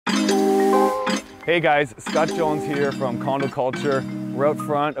Hey guys, Scott Jones here from Condo Culture. We're out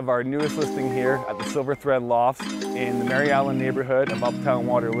front of our newest listing here at the Silver Thread Lofts in the Mary Allen neighborhood of Uptown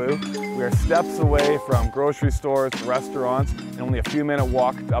Waterloo. We are steps away from grocery stores, restaurants, and only a few minute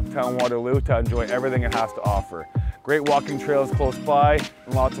walk to Uptown Waterloo to enjoy everything it has to offer. Great walking trails close by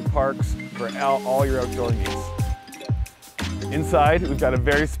and lots of parks for all your outdoor needs. Inside, we've got a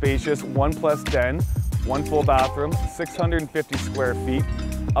very spacious 1+ den, 1 full bathroom, 650 square feet,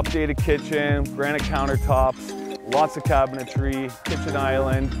 updated kitchen, granite countertops, lots of cabinetry, kitchen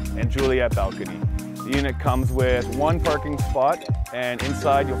island, and juliette balcony. The unit comes with 1 parking spot, and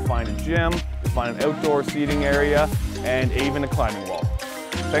inside you'll find a gym, you'll find an outdoor seating area, and even a climbing wall.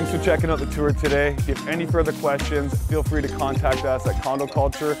 Thanks for checking out the tour today. If you have any further questions, feel free to contact us at Condo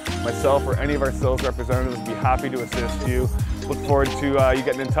Culture. Myself or any of our sales representatives will be happy to assist you. Look forward to you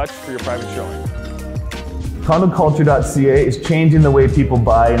getting in touch for your private showing. Condoculture.ca is changing the way people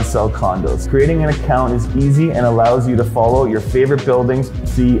buy and sell condos. Creating an account is easy and allows you to follow your favorite buildings,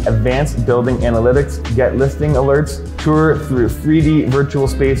 see advanced building analytics, get listing alerts, tour through 3D virtual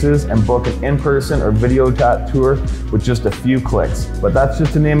spaces, and book an in-person or video chat tour with just a few clicks. But that's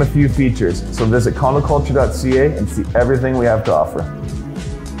just to name a few features. So visit condoculture.ca and see everything we have to offer.